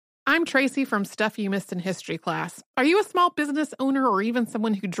I'm Tracy from Stuff You Missed in History class. Are you a small business owner or even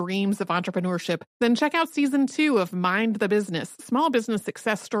someone who dreams of entrepreneurship? Then check out Season 2 of Mind the Business, Small Business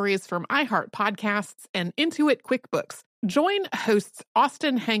Success Stories from iHeart Podcasts and Intuit QuickBooks. Join hosts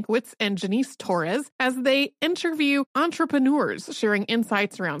Austin Hankwitz and Janice Torres as they interview entrepreneurs sharing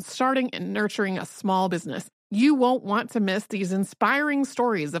insights around starting and nurturing a small business. You won't want to miss these inspiring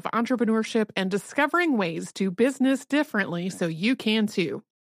stories of entrepreneurship and discovering ways to business differently so you can too.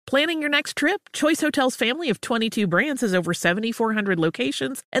 Planning your next trip? Choice Hotels' family of 22 brands has over 7,400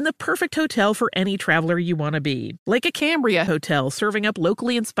 locations and the perfect hotel for any traveler you want to be. Like a Cambria Hotel, serving up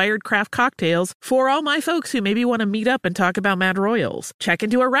locally inspired craft cocktails for all my folks who maybe want to meet up and talk about Mad Royals. Check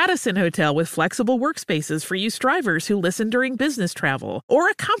into a Radisson Hotel with flexible workspaces for you strivers who listen during business travel. Or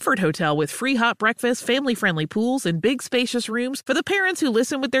a Comfort Hotel with free hot breakfast, family-friendly pools, and big spacious rooms for the parents who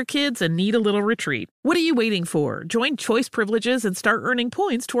listen with their kids and need a little retreat. What are you waiting for? Join Choice Privileges and start earning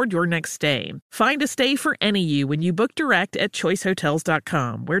points toward your next stay. Find a stay for any you when you book direct at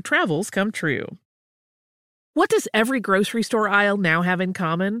choicehotels.com, where travels come true. What does every grocery store aisle now have in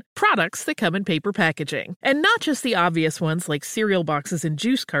common? Products that come in paper packaging. And not just the obvious ones like cereal boxes and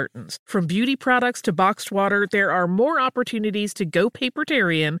juice cartons. From beauty products to boxed water, there are more opportunities to go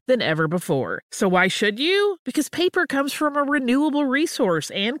papertarian than ever before. So why should you? Because paper comes from a renewable resource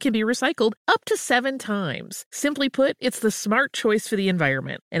and can be recycled up to 7 times. Simply put, it's the smart choice for the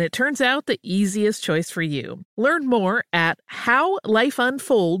environment. And it turns out the easiest choice for you. Learn more at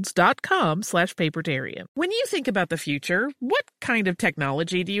howlifeunfolds.com/papertarian. When you think about the future, what kind of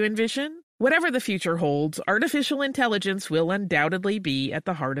technology do you envision? Whatever the future holds, artificial intelligence will undoubtedly be at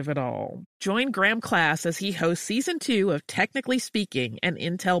the heart of it all. Join Graham Class as he hosts Season 2 of Technically Speaking, an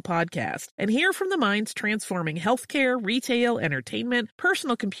Intel podcast, and hear from the minds transforming healthcare, retail, entertainment,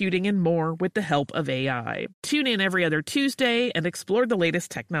 personal computing, and more with the help of AI. Tune in every other Tuesday and explore the latest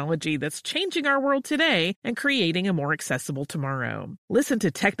technology that's changing our world today and creating a more accessible tomorrow. Listen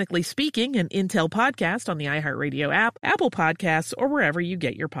to Technically Speaking, an Intel podcast on the iHeartRadio app, Apple Podcasts, or wherever you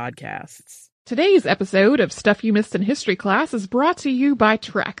get your podcasts. Today's episode of Stuff You Missed in History class is brought to you by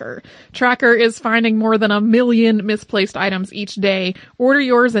Tracker. Tracker is finding more than 1 million misplaced items each day. Order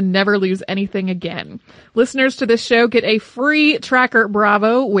yours and never lose anything again. Listeners to this show get a free Tracker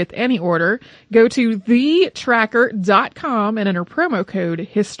Bravo with any order. Go to thetracker.com and enter promo code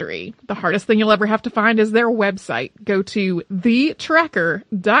HISTORY. The hardest thing you'll ever have to find is their website. Go to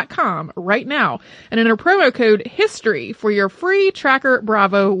thetracker.com right now and enter promo code HISTORY for your free Tracker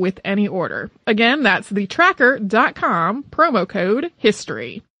Bravo with any order. Again, that's thetracker.com, promo code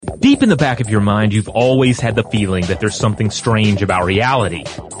HISTORY. Deep in the back of your mind, you've always had the feeling that there's something strange about reality.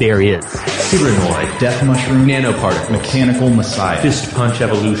 There is. Cybernoid, death mushroom, nanoparticle, mechanical messiah, fist punch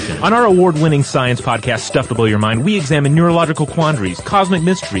evolution. On our award-winning science podcast, Stuff to Blow Your Mind, we examine neurological quandaries, cosmic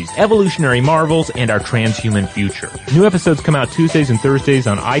mysteries, evolutionary marvels, and our transhuman future. New episodes come out Tuesdays and Thursdays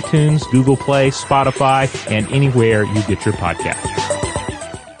on iTunes, Google Play, Spotify, and anywhere you get your podcasts.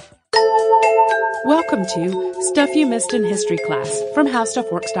 Welcome to Stuff You Missed in History class from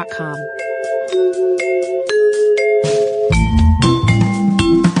HowStuffWorks.com.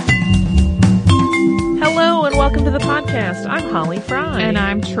 Hello and welcome to the podcast. I'm Holly Fry. And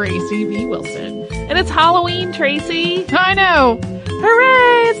I'm Tracy V. Wilson. And it's Halloween, Tracy. I know!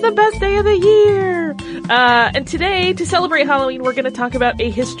 Hooray! It's the best day of the year! And today, to celebrate Halloween, we're going to talk about a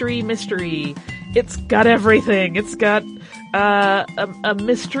history mystery. It's got everything. It's got a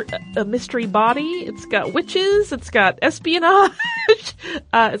mystery body. It's got witches. It's got espionage.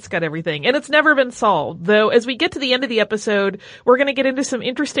 It's got everything. And it's never been solved. Though, as we get to the end of the episode, we're going to get into some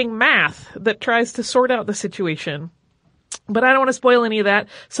interesting math that tries to sort out the situation. But I don't want to spoil any of that,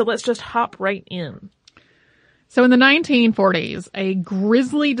 so let's just hop right in. So in the 1940s, a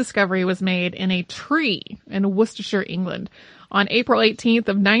grisly discovery was made in a tree in Worcestershire, England. On April 18th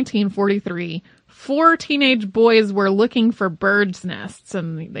of 1943, 4 teenage boys were looking for birds' nests,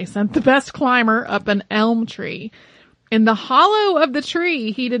 and they sent the best climber up an elm tree. In the hollow of the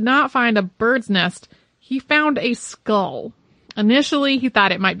tree, he did not find a bird's nest. He found a skull. Initially, he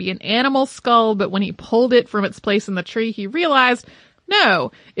thought it might be an animal skull, but when he pulled it from its place in the tree, he realized,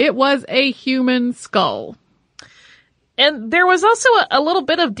 no, it was a human skull. And there was also a little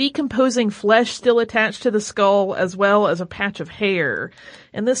bit of decomposing flesh still attached to the skull, as well as a patch of hair.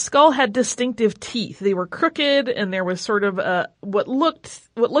 And this skull had distinctive teeth. They were crooked, and there was sort of what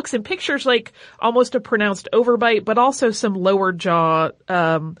looks in pictures like almost a pronounced overbite, but also some lower jaw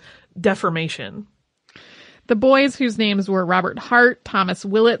deformation. The boys, whose names were Robert Hart, Thomas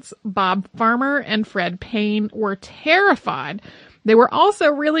Willits, Bob Farmer, and Fred Payne, were terrified. They were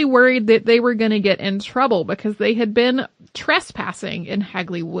also really worried that they were going to get in trouble because they had been trespassing in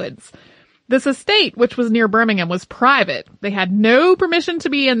Hagley Woods. This estate, which was near Birmingham, was private. They had no permission to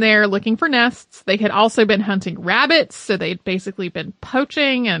be in there looking for nests. They had also been hunting rabbits, so they'd basically been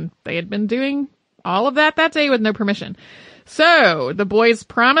poaching, and they had been doing all of that day with no permission. So the boys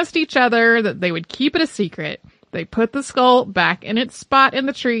promised each other that they would keep it a secret. They put the skull back in its spot in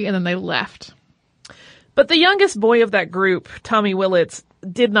the tree, and then they left. But the youngest boy of that group, Tommy Willits,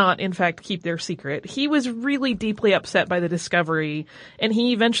 did not, in fact, keep their secret. He was really deeply upset by the discovery, and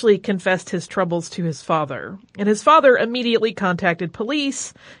he eventually confessed his troubles to his father. And his father immediately contacted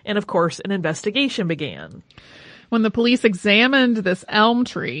police, and of course, an investigation began. When the police examined this elm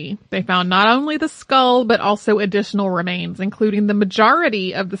tree, they found not only the skull, but also additional remains, including the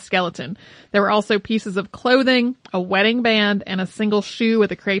majority of the skeleton. There were also pieces of clothing, a wedding band, and a single shoe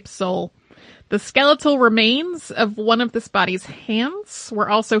with a crepe sole. The skeletal remains of one of this body's hands were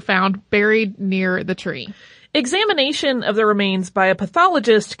also found buried near the tree. Examination of the remains by a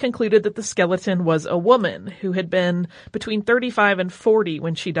pathologist concluded that the skeleton was a woman who had been between 35 and 40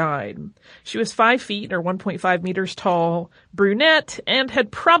 when she died. She was 5 feet or 1.5 meters tall, brunette, and had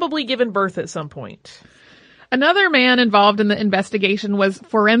probably given birth at some point. Another man involved in the investigation was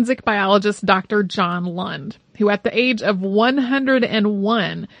forensic biologist Dr. John Lund, who at the age of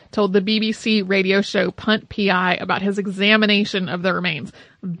 101 told the BBC radio show Punt PI about his examination of the remains.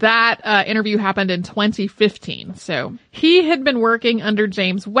 That interview happened in 2015. So he had been working under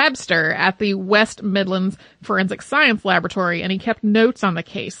James Webster at the West Midlands Forensic Science Laboratory, and he kept notes on the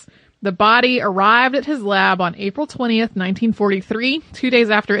case. The body arrived at his lab on April 20th, 1943, 2 days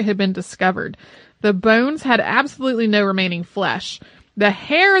after it had been discovered. The bones had absolutely no remaining flesh. The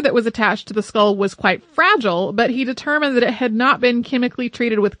hair that was attached to the skull was quite fragile, but he determined that it had not been chemically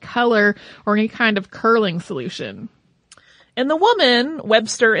treated with color or any kind of curling solution. And the woman,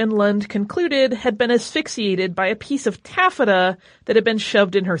 Webster and Lund concluded, had been asphyxiated by a piece of taffeta that had been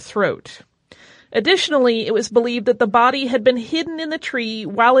shoved in her throat. Additionally, it was believed that the body had been hidden in the tree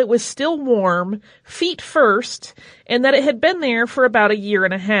while it was still warm, feet first, and that it had been there for about a year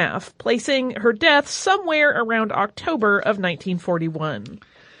and a half, placing her death somewhere around October of 1941.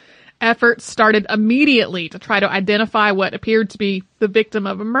 Efforts started immediately to try to identify what appeared to be the victim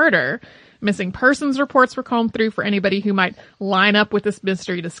of a murder. Missing persons reports were combed through for anybody who might line up with this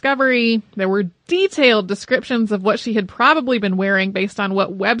mystery discovery. There were detailed descriptions of what she had probably been wearing based on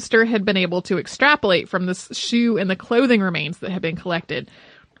what Webster had been able to extrapolate from this shoe and the clothing remains that had been collected.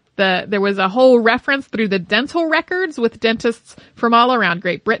 There was a whole reference through the dental records with dentists from all around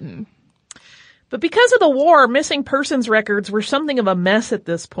Great Britain. But because of the war, missing persons records were something of a mess at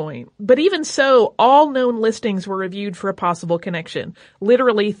this point. But even so, all known listings were reviewed for a possible connection.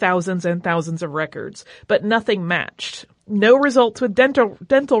 Literally thousands and thousands of records. But nothing matched. No results with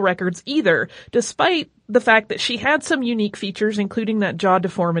dental records either, despite the fact that she had some unique features, including that jaw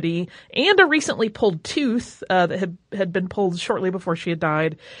deformity and a recently pulled tooth that had been pulled shortly before she had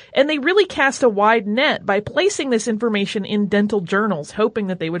died. And they really cast a wide net by placing this information in dental journals, hoping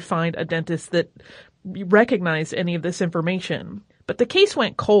that they would find a dentist that recognized any of this information. But the case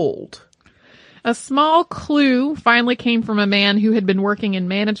went cold. A small clue finally came from a man who had been working in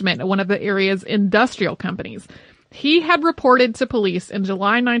management at one of the area's industrial companies. He had reported to police in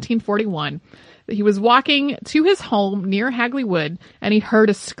July 1941 that he was walking to his home near Hagley Wood and he heard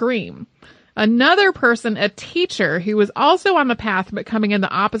a scream. Another person, a teacher who was also on the path but coming in the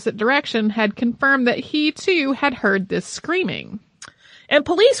opposite direction, had confirmed that he too had heard this screaming. And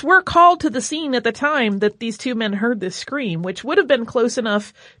police were called to the scene at the time that these two men heard this scream, which would have been close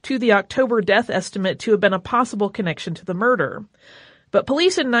enough to the October death estimate to have been a possible connection to the murder. But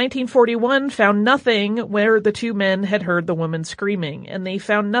police in 1941 found nothing where the two men had heard the woman screaming, and they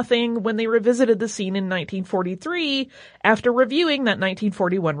found nothing when they revisited the scene in 1943 after reviewing that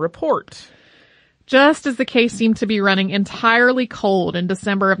 1941 report. Just as the case seemed to be running entirely cold in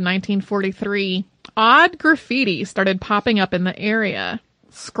December of 1943, odd graffiti started popping up in the area.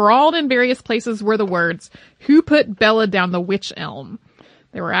 Scrawled in various places were the words, "Who put Bella down the witch elm?"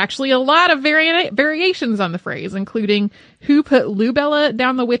 There were actually a lot of variations on the phrase, including "Who put Lubella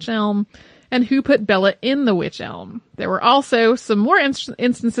down the witch elm?" and "Who put Bella in the witch elm?" There were also some more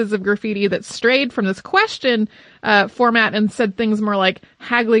instances of graffiti that strayed from this question format and said things more like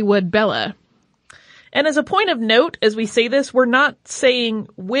 "Hagley Wood Bella." And as a point of note, as we say this, we're not saying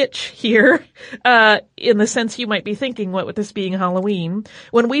witch here, in the sense you might be thinking, what with this being Halloween.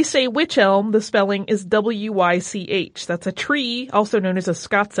 When we say wych elm, the spelling is W-Y-C-H. That's a tree, also known as a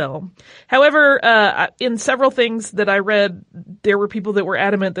Scots elm. However, in several things that I read, there were people that were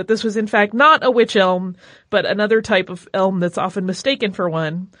adamant that this was in fact not a wych elm, but another type of elm that's often mistaken for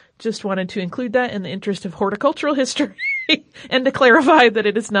one. Just wanted to include that in the interest of horticultural history and to clarify that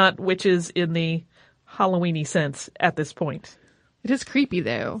it is not witches in the Halloween-y sense at this point. It is creepy,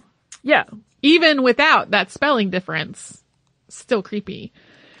 though. Yeah. Even without that spelling difference, still creepy.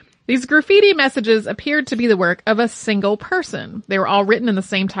 These graffiti messages appeared to be the work of a single person. They were all written in the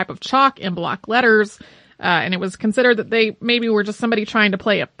same type of chalk and block letters, and it was considered that they maybe were just somebody trying to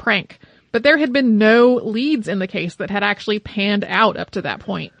play a prank. But there had been no leads in the case that had actually panned out up to that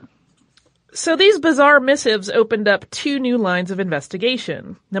point. So these bizarre missives opened up two new lines of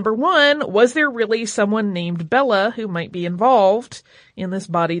investigation. Number one, was there really someone named Bella who might be involved in this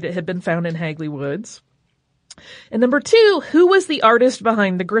body that had been found in Hagley Woods? And number two, who was the artist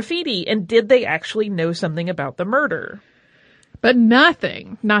behind the graffiti, and did they actually know something about the murder? But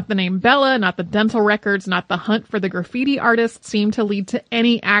nothing, not the name Bella, not the dental records, not the hunt for the graffiti artist seemed to lead to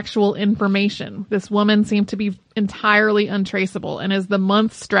any actual information. This woman seemed to be entirely untraceable, and as the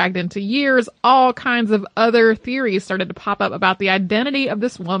months dragged into years, all kinds of other theories started to pop up about the identity of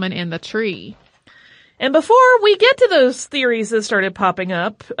this woman in the tree. And before we get to those theories that started popping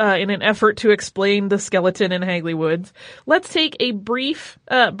up in an effort to explain the skeleton in Hagley Woods, let's take a brief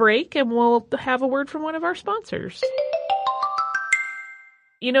break and we'll have a word from one of our sponsors.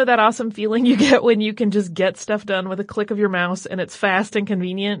 You know that awesome feeling you get when you can just get stuff done with a click of your mouse and it's fast and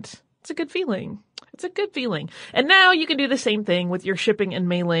convenient? It's a good feeling. It's a good feeling. And now you can do the same thing with your shipping and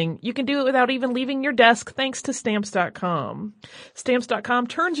mailing. You can do it without even leaving your desk thanks to Stamps.com. Stamps.com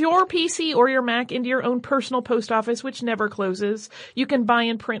turns your PC or your Mac into your own personal post office, which never closes. You can buy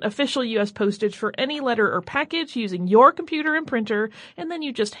and print official U.S. postage for any letter or package using your computer and printer, and then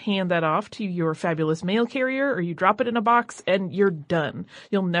you just hand that off to your fabulous mail carrier, or you drop it in a box, and you're done.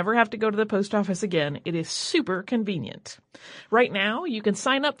 You'll never have to go to the post office again. It is super convenient. Right now, you can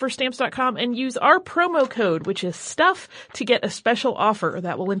sign up for Stamps.com and use our promo code, which is STUFF, to get a special offer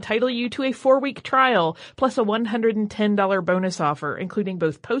that will entitle you to a 4-week trial, plus a $110 bonus offer, including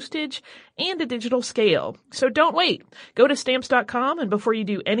both postage and a digital scale. So don't wait. Go to Stamps.com, and before you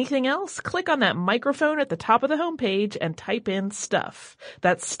do anything else, click on that microphone at the top of the homepage and type in STUFF.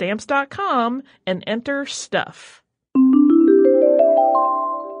 That's Stamps.com and enter STUFF.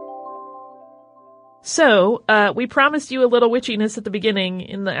 So, we promised you a little witchiness at the beginning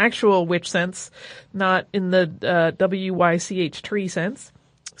in the actual witch sense, not in the W-Y-C-H tree sense.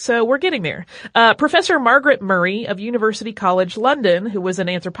 So we're getting there. Professor Margaret Murray of University College London, who was an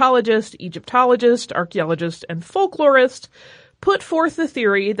anthropologist, Egyptologist, archaeologist, and folklorist, put forth the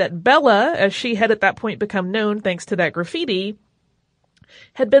theory that Bella, as she had at that point become known thanks to that graffiti,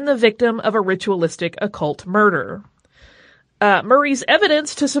 had been the victim of a ritualistic occult murder. Murray's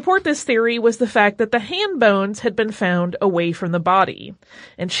evidence to support this theory was the fact that the hand bones had been found away from the body,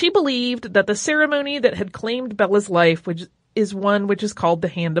 and she believed that the ceremony that had claimed Bella's life is one which is called the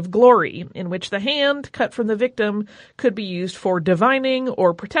Hand of Glory, in which the hand cut from the victim could be used for divining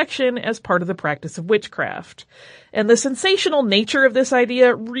or protection as part of the practice of witchcraft. And the sensational nature of this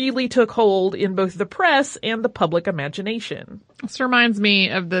idea really took hold in both the press and the public imagination. This reminds me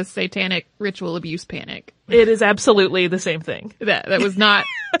of the satanic ritual abuse panic. It is absolutely the same thing. That was not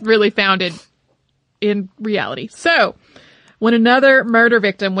really founded in reality. So, when another murder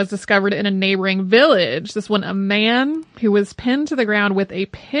victim was discovered in a neighboring village, this one a man who was pinned to the ground with a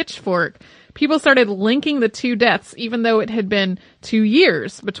pitchfork, people started linking the two deaths, even though it had been 2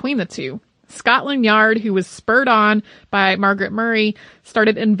 years between the two. Scotland Yard, who was spurred on by Margaret Murray,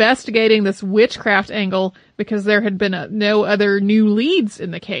 started investigating this witchcraft angle because there had been no other new leads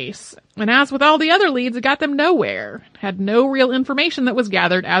in the case. And as with all the other leads, it got them nowhere. Had no real information that was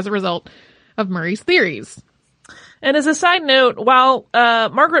gathered as a result of Murray's theories. And as a side note, while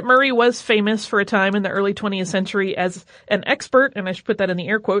Margaret Murray was famous for a time in the early 20th century as an expert, and I should put that in the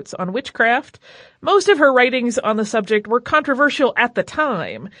air quotes, on witchcraft, most of her writings on the subject were controversial at the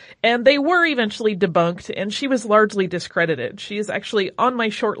time, and they were eventually debunked, and she was largely discredited. She is actually on my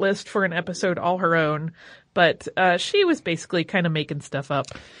short list for an episode all her own, but she was basically kind of making stuff up.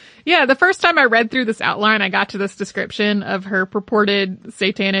 Yeah, the first time I read through this outline, I got to this description of her purported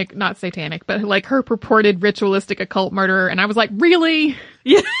not satanic, but like her purported ritualistic occult murderer, and I was like, really?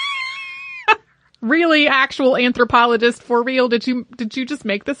 Yeah. Really, actual anthropologist, for real? Did you just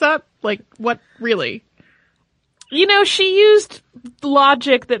make this up? Like, what, really? She used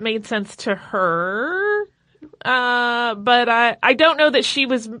logic that made sense to her. But I don't know that she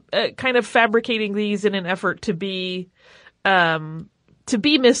was kind of fabricating these in an effort to be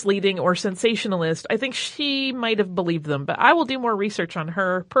misleading or sensationalist. I think she might have believed them, but I will do more research on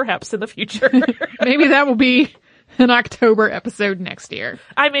her perhaps in the future. Maybe that will be an October episode next year.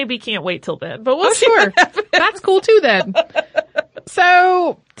 I maybe can't wait till then, but we'll see. Sure. That's cool too then.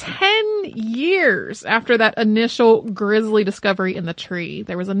 So 10 years after that initial grisly discovery in the tree,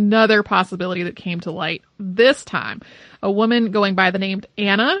 there was another possibility that came to light. This time, a woman going by the name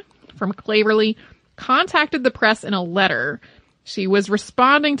Anna from Claverley contacted the press in a letter. She was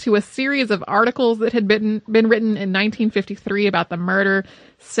responding to a series of articles that had been written in 1953 about the murder,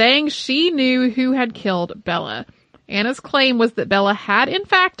 saying she knew who had killed Bella. Anna's claim was that Bella had in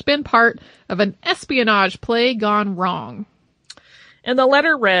fact been part of an espionage play gone wrong. And the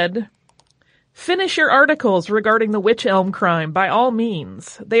letter read, "Finish your articles regarding the Wych Elm crime by all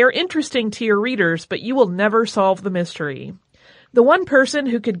means. They are interesting to your readers, but you will never solve the mystery. The one person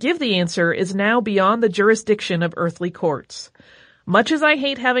who could give the answer is now beyond the jurisdiction of earthly courts. Much as I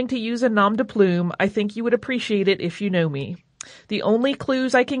hate having to use a nom de plume, I think you would appreciate it if you know me. The only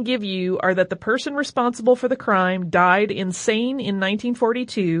clues I can give you are that the person responsible for the crime died insane in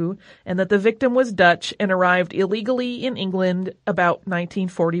 1942 and that the victim was Dutch and arrived illegally in England about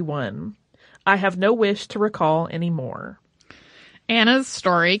 1941. I have no wish to recall any more." Anna's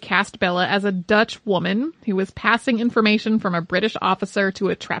story cast Bella as a Dutch woman who was passing information from a British officer to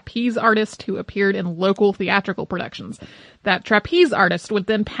a trapeze artist who appeared in local theatrical productions. That trapeze artist would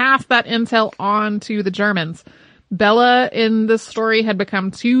then pass that intel on to the Germans. Bella in this story had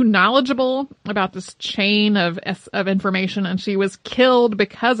become too knowledgeable about this chain of information, and she was killed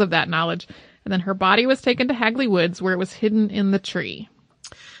because of that knowledge. And then her body was taken to Hagley Woods, where it was hidden in the tree.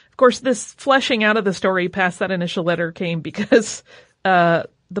 Of course, this fleshing out of the story past that initial letter came because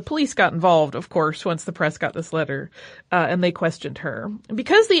the police got involved, of course, once the press got this letter, and they questioned her.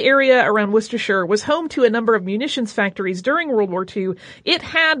 Because the area around Worcestershire was home to a number of munitions factories during World War II, it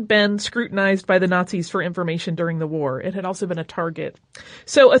had been scrutinized by the Nazis for information during the war. It had also been a target.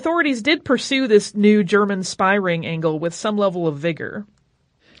 So authorities did pursue this new German spy ring angle with some level of vigor.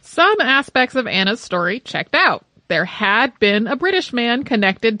 Some aspects of Anna's story checked out. There had been a British man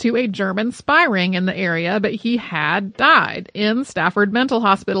connected to a German spy ring in the area, but he had died in Stafford Mental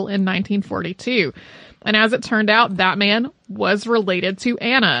Hospital in 1942. And as it turned out, that man was related to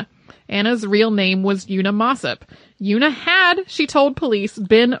Anna. Anna's real name was Una Mossop. Una had, she told police,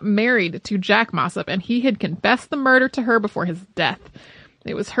 been married to Jack Mossop, and he had confessed the murder to her before his death.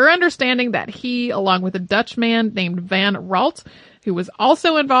 It was her understanding that he, along with a Dutch man named Van Ralt, who was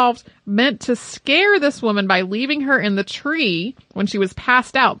also involved, meant to scare this woman by leaving her in the tree when she was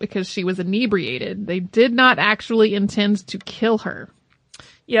passed out because she was inebriated. They did not actually intend to kill her.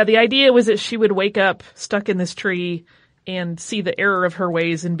 Yeah, the idea was that she would wake up stuck in this tree and see the error of her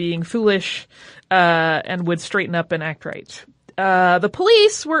ways in being foolish, and would straighten up and act right. The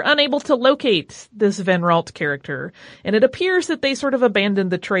police were unable to locate this Van Ralt character, and it appears that they sort of abandoned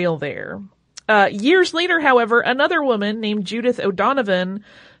the trail there. Years later, however, another woman named Judith O'Donovan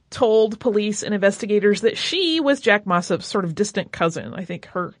told police and investigators that she was Jack Mossop's sort of distant cousin. I think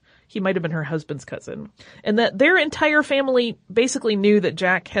he might have been her husband's cousin. And that their entire family basically knew that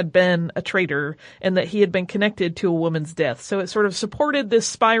Jack had been a traitor and that he had been connected to a woman's death. So it sort of supported this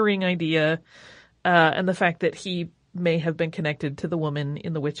spy ring idea, and the fact that he may have been connected to the woman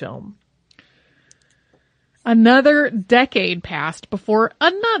in the Wych Elm. Another decade passed before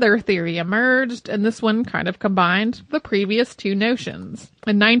another theory emerged, and this one kind of combined the previous two notions.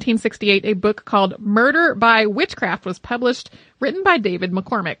 In 1968, a book called Murder by Witchcraft was published, written by David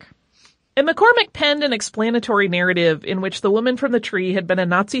McCormick. And McCormick penned an explanatory narrative in which the woman from the tree had been a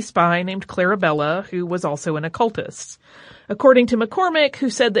Nazi spy named Clarabella, who was also an occultist. According to McCormick, who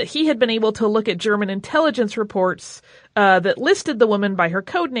said that he had been able to look at German intelligence reports that listed the woman by her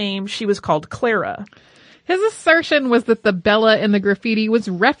code name, she was called Clara. His assertion was that the Bella in the graffiti was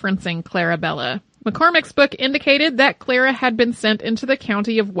referencing Clarabella. McCormick's book indicated that Clara had been sent into the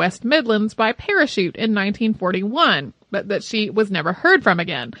county of West Midlands by parachute in 1941, but that she was never heard from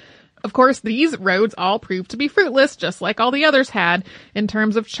again. Of course, these roads all proved to be fruitless, just like all the others had, in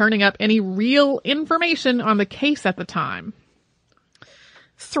terms of churning up any real information on the case at the time.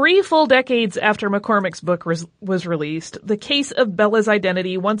 3 full decades after McCormick's book was released, the case of Bella's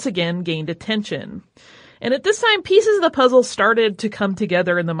identity once again gained attention. And at this time, pieces of the puzzle started to come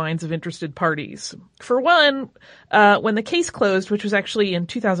together in the minds of interested parties. For one, when the case closed, which was actually in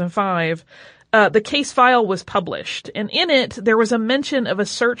 2005, the case file was published, and in it, there was a mention of a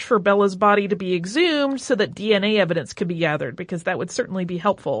search for Bella's body to be exhumed so that DNA evidence could be gathered, because that would certainly be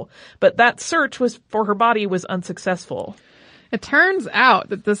helpful. But that search for her body was unsuccessful. It turns out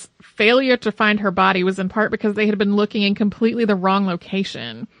that this failure to find her body was in part because they had been looking in completely the wrong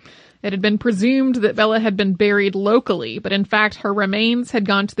location. It had been presumed that Bella had been buried locally, but in fact her remains had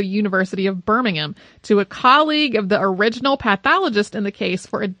gone to the University of Birmingham to a colleague of the original pathologist in the case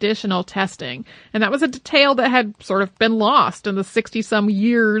for additional testing. And that was a detail that had sort of been lost in the 60-some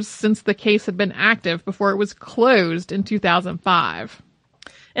years since the case had been active before it was closed in 2005.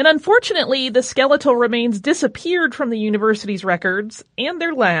 And unfortunately, the skeletal remains disappeared from the university's records and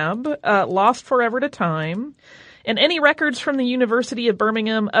their lab, lost forever to time. And any records from the University of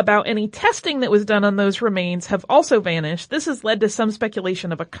Birmingham about any testing that was done on those remains have also vanished. This has led to some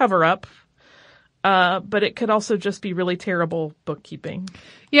speculation of a cover-up, but it could also just be really terrible bookkeeping.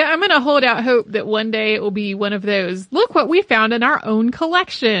 Yeah, I'm going to hold out hope that one day it will be one of those, look what we found in our own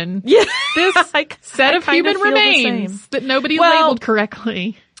collection. Yeah. This set of human remains that nobody labeled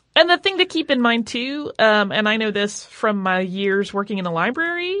correctly. And the thing to keep in mind too, and I know this from my years working in a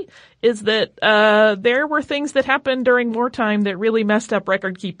library, is that there were things that happened during wartime that really messed up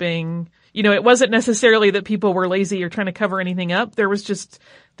record keeping. You know, it wasn't necessarily that people were lazy or trying to cover anything up. There were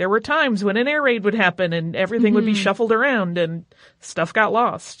times when an air raid would happen and everything would be shuffled around and stuff got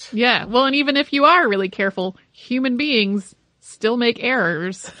lost. Yeah, well, and even if you are really careful, human beings still make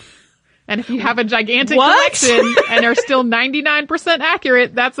errors. And if you have a gigantic collection and are still 99%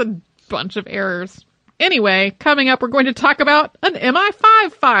 accurate, that's a bunch of errors. Anyway, coming up, we're going to talk about an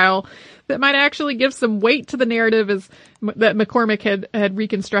MI5 file that might actually give some weight to the narrative that McCormick had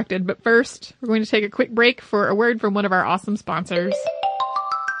reconstructed. But first, we're going to take a quick break for a word from one of our awesome sponsors.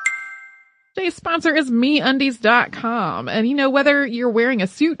 Today's sponsor is MeUndies.com. And you know, whether you're wearing a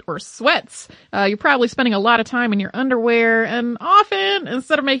suit or sweats, you're probably spending a lot of time in your underwear, and often,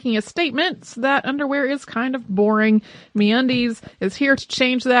 instead of making a statement, that underwear is kind of boring. MeUndies is here to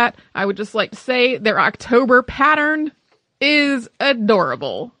change that. I would just like to say their October pattern is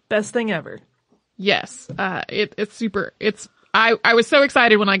adorable. Best thing ever. Yes. It's super. I was so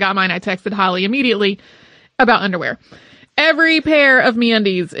excited when I got mine. I texted Holly immediately about underwear. Every pair of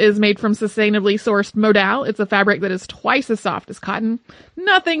MeUndies is made from sustainably sourced modal. It's a fabric that is twice as soft as cotton.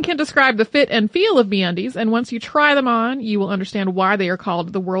 Nothing can describe the fit and feel of MeUndies, and once you try them on, you will understand why they are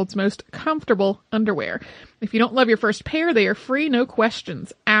called the world's most comfortable underwear. If you don't love your first pair, they are free, no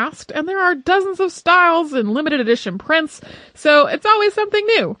questions asked, and there are dozens of styles and limited edition prints, so it's always something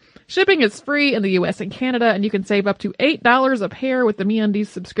new. Shipping is free in the US and Canada, and you can save up to $8 a pair with the MeUndies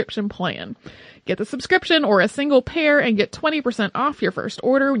subscription plan. Get the subscription or a single pair and get 20% off your first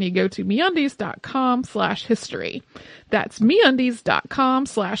order when you go to MeUndies.com/history. That's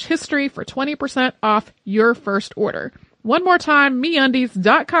MeUndies.com/history for 20% off your first order. One more time,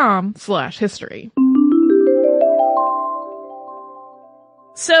 MeUndies.com/history.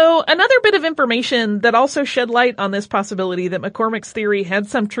 So another bit of information that also shed light on this possibility that McCormick's theory had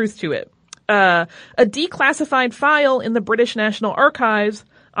some truth to it. A declassified file in the British National Archives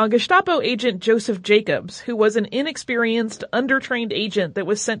on Gestapo agent Joseph Jacobs, who was an inexperienced, undertrained agent that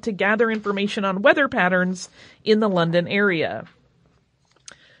was sent to gather information on weather patterns in the London area.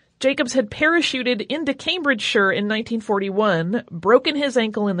 Jacobs had parachuted into Cambridgeshire in 1941, broken his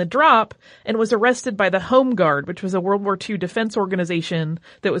ankle in the drop, and was arrested by the Home Guard, which was a World War II defense organization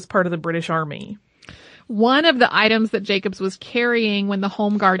that was part of the British Army. One of the items that Jacobs was carrying when the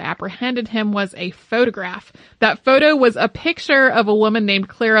Home Guard apprehended him was a photograph. That photo was a picture of a woman named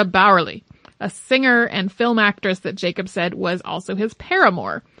Clara Bowerly, a singer and film actress that Jacobs said was also his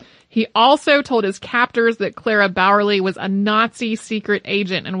paramour. He also told his captors that Clara Bowerly was a Nazi secret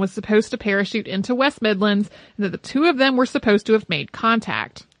agent and was supposed to parachute into West Midlands, and that the two of them were supposed to have made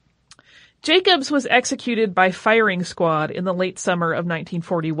contact. Jacobs was executed by firing squad in the late summer of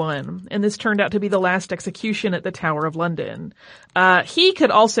 1941, and this turned out to be the last execution at the Tower of London. He could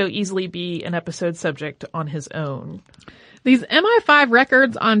also easily be an episode subject on his own. These MI5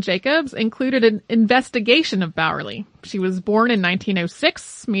 records on Jacobs included an investigation of Bowerly. She was born in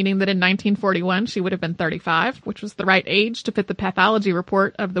 1906, meaning that in 1941 she would have been 35, which was the right age to fit the pathology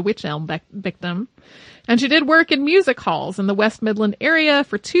report of the Wych Elm victim. And she did work in music halls in the West Midland area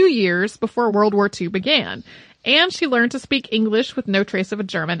for 2 years before World War II began. And she learned to speak English with no trace of a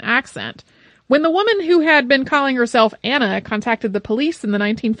German accent. When the woman who had been calling herself Anna contacted the police in the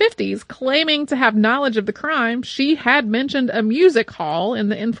 1950s, claiming to have knowledge of the crime, she had mentioned a music hall in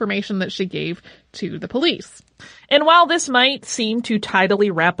the information that she gave to the police. And while this might seem to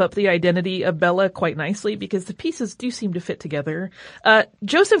tidily wrap up the identity of Bella quite nicely, because the pieces do seem to fit together,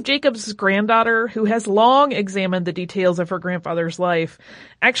 Joseph Jacobs' granddaughter, who has long examined the details of her grandfather's life,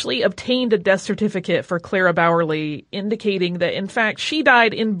 actually obtained a death certificate for Clara Bowerly, indicating that, in fact, she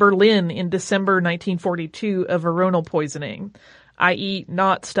died in Berlin in December 1942 of veronal poisoning, i.e.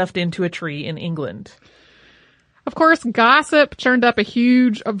 not stuffed into a tree in England. Of course, gossip churned up a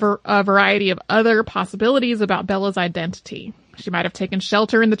huge variety of other possibilities about Bella's identity. She might have taken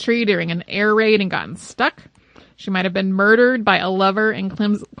shelter in the tree during an air raid and gotten stuck. She might have been murdered by a lover and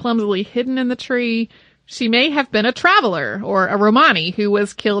clumsily hidden in the tree. She may have been a traveler or a Romani who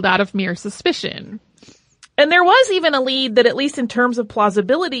was killed out of mere suspicion. And there was even a lead that, at least in terms of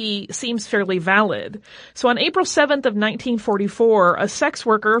plausibility, seems fairly valid. So on April 7th of 1944, a sex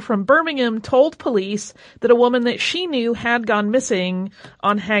worker from Birmingham told police that a woman that she knew had gone missing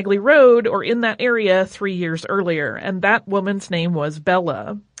on Hagley Road or in that area 3 years earlier, and that woman's name was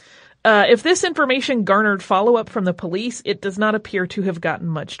Bella. If this information garnered follow-up from the police, it does not appear to have gotten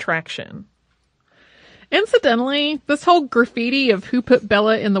much traction. Incidentally, this whole graffiti of who put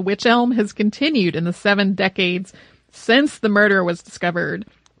Bella in the wych elm has continued in the 7 decades since the murder was discovered.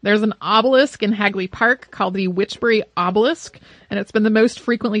 There's an obelisk in Hagley Park called the Witchbury Obelisk, and it's been the most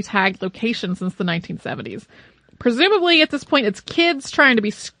frequently tagged location since the 1970s. Presumably, at this point, it's kids trying to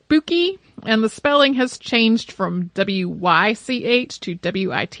be spooky, and the spelling has changed from W-Y-C-H to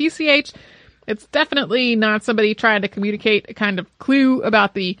W-I-T-C-H. It's definitely not somebody trying to communicate a kind of clue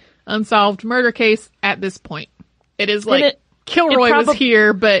about the unsolved murder case at this point. It is like Kilroy was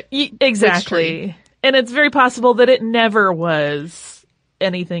here, but exactly. And it's very possible that it never was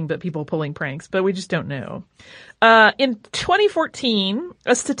anything but people pulling pranks, but we just don't know. In 2014,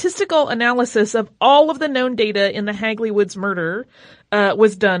 a statistical analysis of all of the known data in the Hagley Woods murder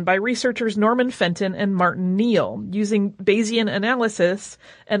was done by researchers Norman Fenton and Martin Neal using Bayesian analysis,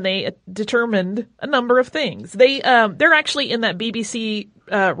 and they determined a number of things. They're actually in that BBC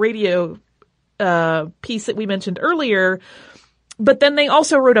radio piece that we mentioned earlier, but then they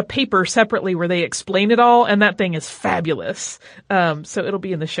also wrote a paper separately where they explain it all, and that thing is fabulous. So it'll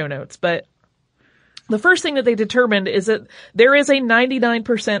be in the show notes. But the first thing that they determined is that there is a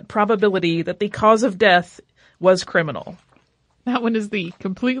 99% probability that the cause of death was criminal. That one is the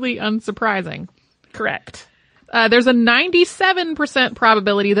completely unsurprising. Correct. There's a 97%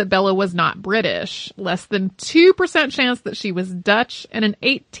 probability that Bella was not British, less than 2% chance that she was Dutch, and an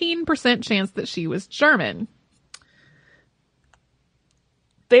 18% chance that she was German.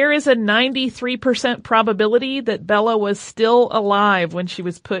 There is a 93% probability that Bella was still alive when she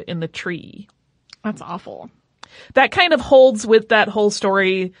was put in the tree. That's awful. That kind of holds with that whole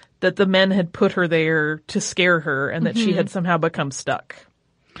story that the men had put her there to scare her and that she had somehow become stuck.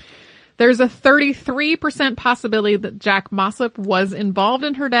 There's a 33% possibility that Jack Mossop was involved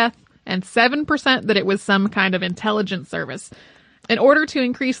in her death and 7% that it was some kind of intelligence service. In order to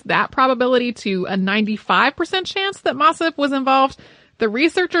increase that probability to a 95% chance that Mossop was involved, the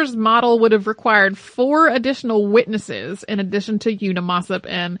researchers' model would have required 4 additional witnesses in addition to Una Mossop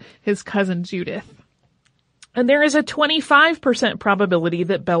and his cousin Judith. And there is a 25% probability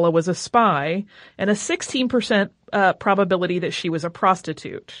that Bella was a spy and a 16% probability that she was a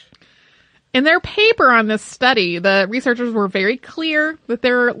prostitute. In their paper on this study, the researchers were very clear that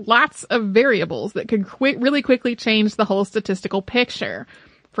there are lots of variables that could really quickly change the whole statistical picture.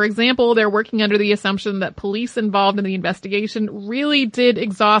 For example, they're working under the assumption that police involved in the investigation really did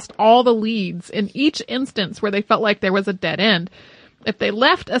exhaust all the leads in each instance where they felt like there was a dead end. If they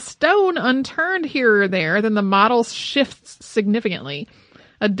left a stone unturned here or there, then the model shifts significantly.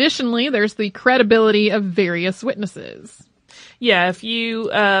 Additionally, there's the credibility of various witnesses. Yeah, if you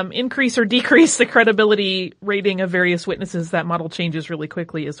increase or decrease the credibility rating of various witnesses, that model changes really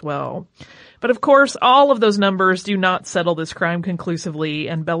quickly as well. But of course, all of those numbers do not settle this crime conclusively,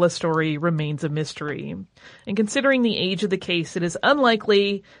 and Bella's story remains a mystery. And considering the age of the case, it is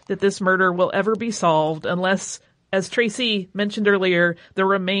unlikely that this murder will ever be solved unless, as Tracy mentioned earlier, the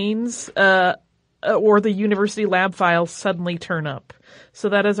remains or the university lab files suddenly turn up. So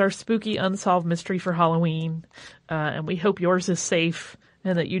that is our spooky unsolved mystery for Halloween. And we hope yours is safe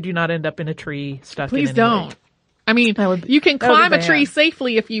and that you do not end up in a tree stuck in any way. Please don't. I mean, you can climb a tree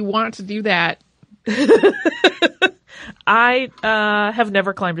safely if you want to do that. I have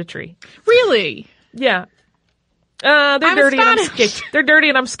never climbed a tree. Really? Yeah. They're dirty and I'm scared. They're dirty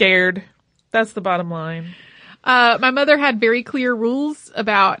and I'm scared. That's the bottom line. My mother had very clear rules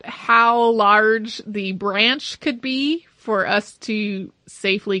about how large the branch could be for us to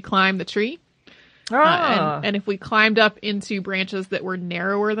safely climb the tree. And if we climbed up into branches that were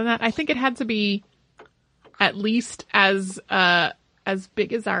narrower than that, I think it had to be at least as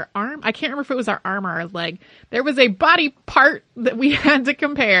big as our arm. I can't remember if it was our arm or our leg. There was a body part that we had to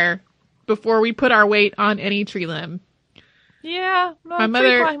compare before we put our weight on any tree limb. Yeah, My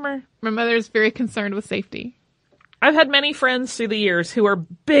mother's very concerned with safety. I've had many friends through the years who are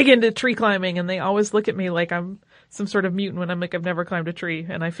big into tree climbing, and they always look at me like I'm some sort of mutant when I'm like, I've never climbed a tree,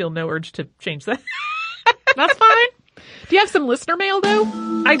 and I feel no urge to change that. That's fine. Do you have some listener mail,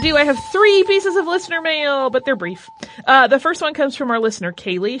 though? I do. I have 3 pieces of listener mail, but they're brief. The first one comes from our listener,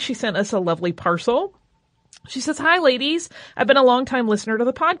 Kaylee. She sent us a lovely parcel. She says, "Hi, ladies. I've been a long-time listener to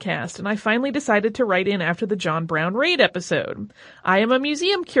the podcast, and I finally decided to write in after the John Brown raid episode. I am a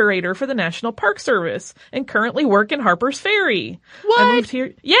museum curator for the National Park Service and currently work in Harper's Ferry. What? I moved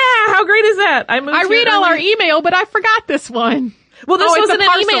here. Yeah, how great is that? I read all our email, but I forgot this one. Well, this wasn't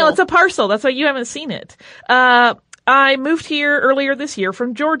an email. parcel. It's a parcel. That's why you haven't seen it. I moved here earlier this year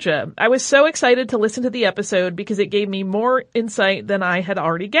from Georgia. I was so excited to listen to the episode because it gave me more insight than I had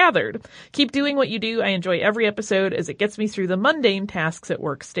already gathered. Keep doing what you do. I enjoy every episode as it gets me through the mundane tasks at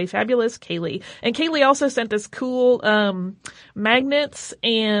work. Stay fabulous, Kaylee." And Kaylee also sent us cool magnets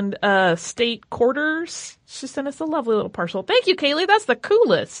and state quarters. She sent us a lovely little parcel. Thank you, Kaylee. That's the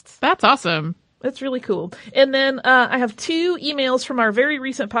coolest. That's awesome. That's really cool. And then I have 2 emails from our very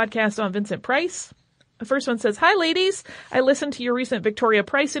recent podcast on Vincent Price. The first one says, "Hi, ladies. I listened to your recent Victoria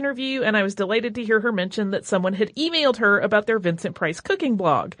Price interview, and I was delighted to hear her mention that someone had emailed her about their Vincent Price cooking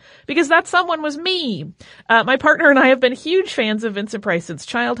blog, because that someone was me. My partner and I have been huge fans of Vincent Price since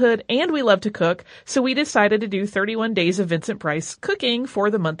childhood, and we love to cook, so we decided to do 31 days of Vincent Price cooking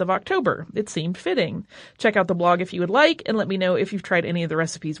for the month of October. It seemed fitting. Check out the blog if you would like, and let me know if you've tried any of the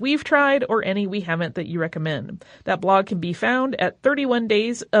recipes we've tried or any we haven't that you recommend. That blog can be found at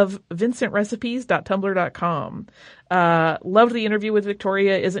 31daysofvincentrecipes.tumblr.com. Loved the interview with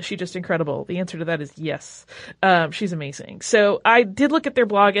Victoria. Isn't she just incredible? The answer to that is yes. She's amazing. So I did look at their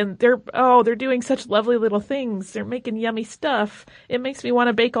blog, and they're doing such lovely little things. They're making yummy stuff. It makes me want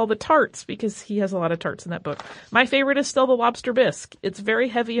to bake all the tarts, because he has a lot of tarts in that book. My favorite is still the lobster bisque. It's very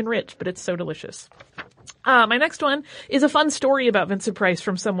heavy and rich, but it's so delicious. My next one is a fun story about Vincent Price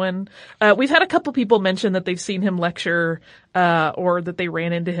from someone. We've had a couple people mention that they've seen him lecture, or that they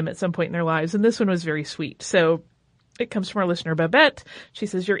ran into him at some point in their lives, and this one was very sweet. So it comes from our listener, Babette. She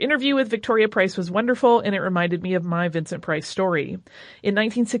says, "Your interview with Victoria Price was wonderful, and it reminded me of my Vincent Price story. In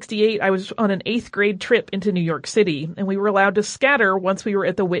 1968, I was on an 8th grade trip into New York City, and we were allowed to scatter once we were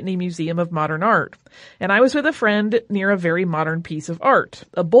at the Whitney Museum of Modern Art. And I was with a friend near a very modern piece of art,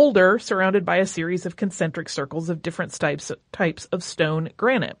 a boulder surrounded by a series of concentric circles of different types of stone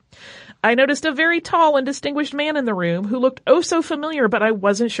granite. I noticed a very tall and distinguished man in the room who looked oh so familiar, but I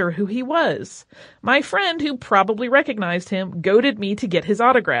wasn't sure who he was. My friend, who probably recognized him, goaded me to get his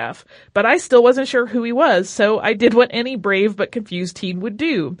autograph, but I still wasn't sure who he was, so I did what any brave but confused teen would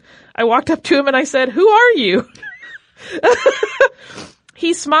do. I walked up to him and I said, 'Who are you?'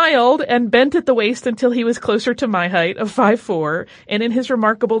 He smiled and bent at the waist until he was closer to my height of 5'4", and in his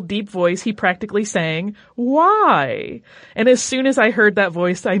remarkable deep voice, he practically sang, 'Why?' And as soon as I heard that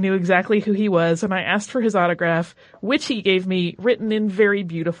voice, I knew exactly who he was, and I asked for his autograph, which he gave me, written in very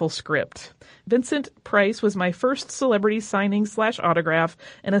beautiful script. Vincent Price was my first celebrity signing/autograph,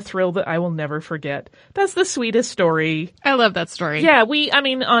 and a thrill that I will never forget." That's the sweetest story. I love that story. Yeah,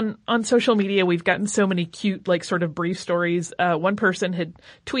 on social media, we've gotten so many cute, sort of brief stories. One person had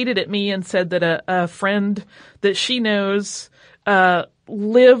tweeted at me and said that a friend that she knows,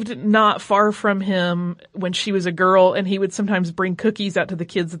 lived not far from him when she was a girl, and he would sometimes bring cookies out to the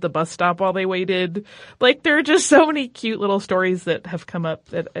kids at the bus stop while they waited. There are just so many cute little stories that have come up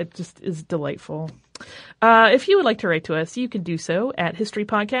that it just is delightful. If you would like to write to us, you can do so at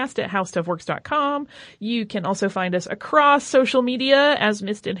historypodcast@howstuffworks.com. You can also find us across social media as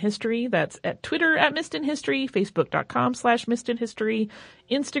Missed in History. That's at Twitter at Missed in History, Facebook.com/Missed in History,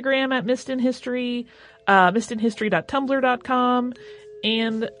 Instagram at Missed in History, missedinhistory.tumblr.com,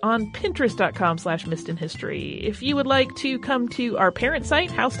 and on Pinterest.com/missedinhistory. If you would like to come to our parent site,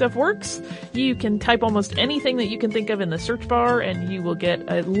 How Stuff Works, you can type almost anything that you can think of in the search bar, and you will get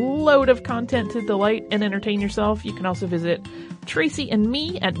a load of content to delight and entertain yourself. You can also visit Tracy and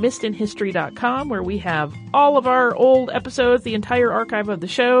me at missedinhistory.com, where we have all of our old episodes, the entire archive of the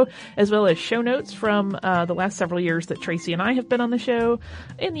show, as well as show notes from the last several years that Tracy and I have been on the show,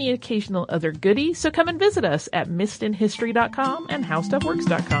 and the occasional other goodie. So come and visit us at missedinhistory.com and howstuffworks.com.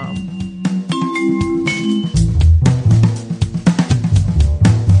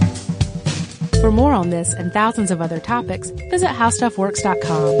 For more on this and thousands of other topics, visit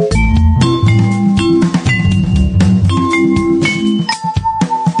howstuffworks.com.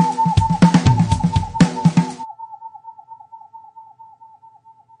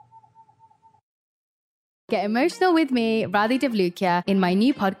 Get emotional with me, Radhi Devlukia, in my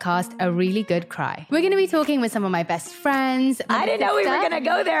new podcast, A Really Good Cry. We're going to be talking with some of my best friends. I didn't know we were going to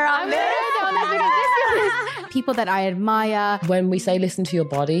go there on this. People that I admire. When we say listen to your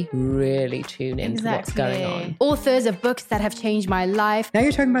body, really tune into what's going on. Authors of books that have changed my life. Now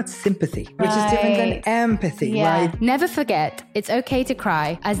you're talking about sympathy, which is different than empathy, right? Never forget, it's okay to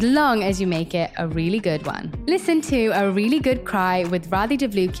cry as long as you make it a really good one. Listen to A Really Good Cry with Radhi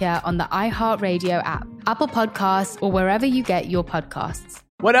Devlukia on the iHeartRadio app, Apple Podcasts, or wherever you get your podcasts.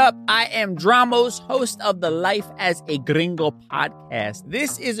 What up? I am Dramos, host of the Life as a Gringo podcast.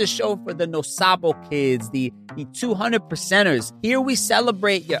 This is a show for the No Sabo kids, the 200%ers. Here we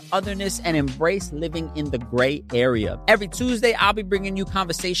celebrate your otherness and embrace living in the gray area. Every Tuesday, I'll be bringing you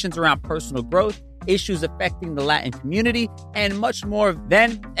conversations around personal growth, issues affecting the Latin community, and much more.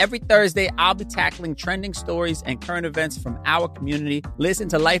 Then, every Thursday, I'll be tackling trending stories and current events from our community. Listen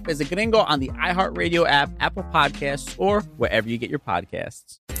to Life as a Gringo on the iHeartRadio app, Apple Podcasts, or wherever you get your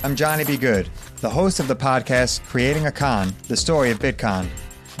podcasts. I'm Johnny B. Good, the host of the podcast Creating a Con, the story of Bitcoin.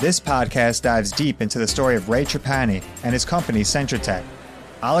 This podcast dives deep into the story of Ray Trapani and his company, Centratech.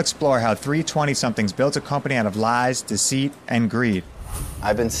 I'll explore how three 20-somethings built a company out of lies, deceit, and greed.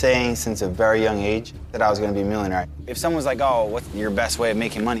 I've been saying since a very young age that I was going to be a millionaire. If someone's like, oh, what's your best way of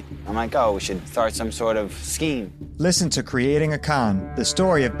making money? I'm like, oh, we should start some sort of scheme. Listen to Creating a Con, the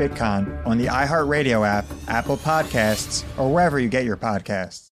story of Bitcoin, on the iHeartRadio app, Apple Podcasts, or wherever you get your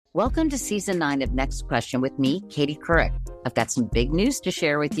podcasts. Welcome to Season 9 of Next Question with me, Katie Couric. I've got some big news to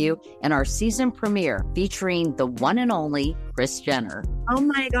share with you in our season premiere featuring the one and only Kris Jenner. Oh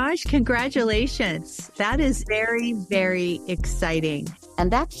my gosh, congratulations. That is very, very exciting. And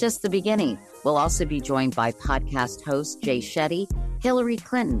that's just the beginning. We'll also be joined by podcast host Jay Shetty, Hillary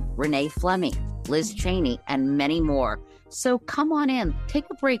Clinton, Renee Fleming, Liz Cheney, and many more. So come on in, take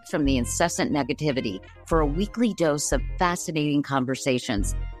a break from the incessant negativity for a weekly dose of fascinating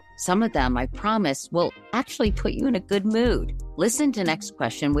conversations. Some of them, I promise, will actually put you in a good mood. Listen to Next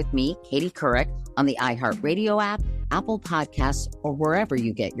Question with me, Katie Couric, on the iHeartRadio app, Apple Podcasts, or wherever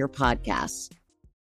you get your podcasts.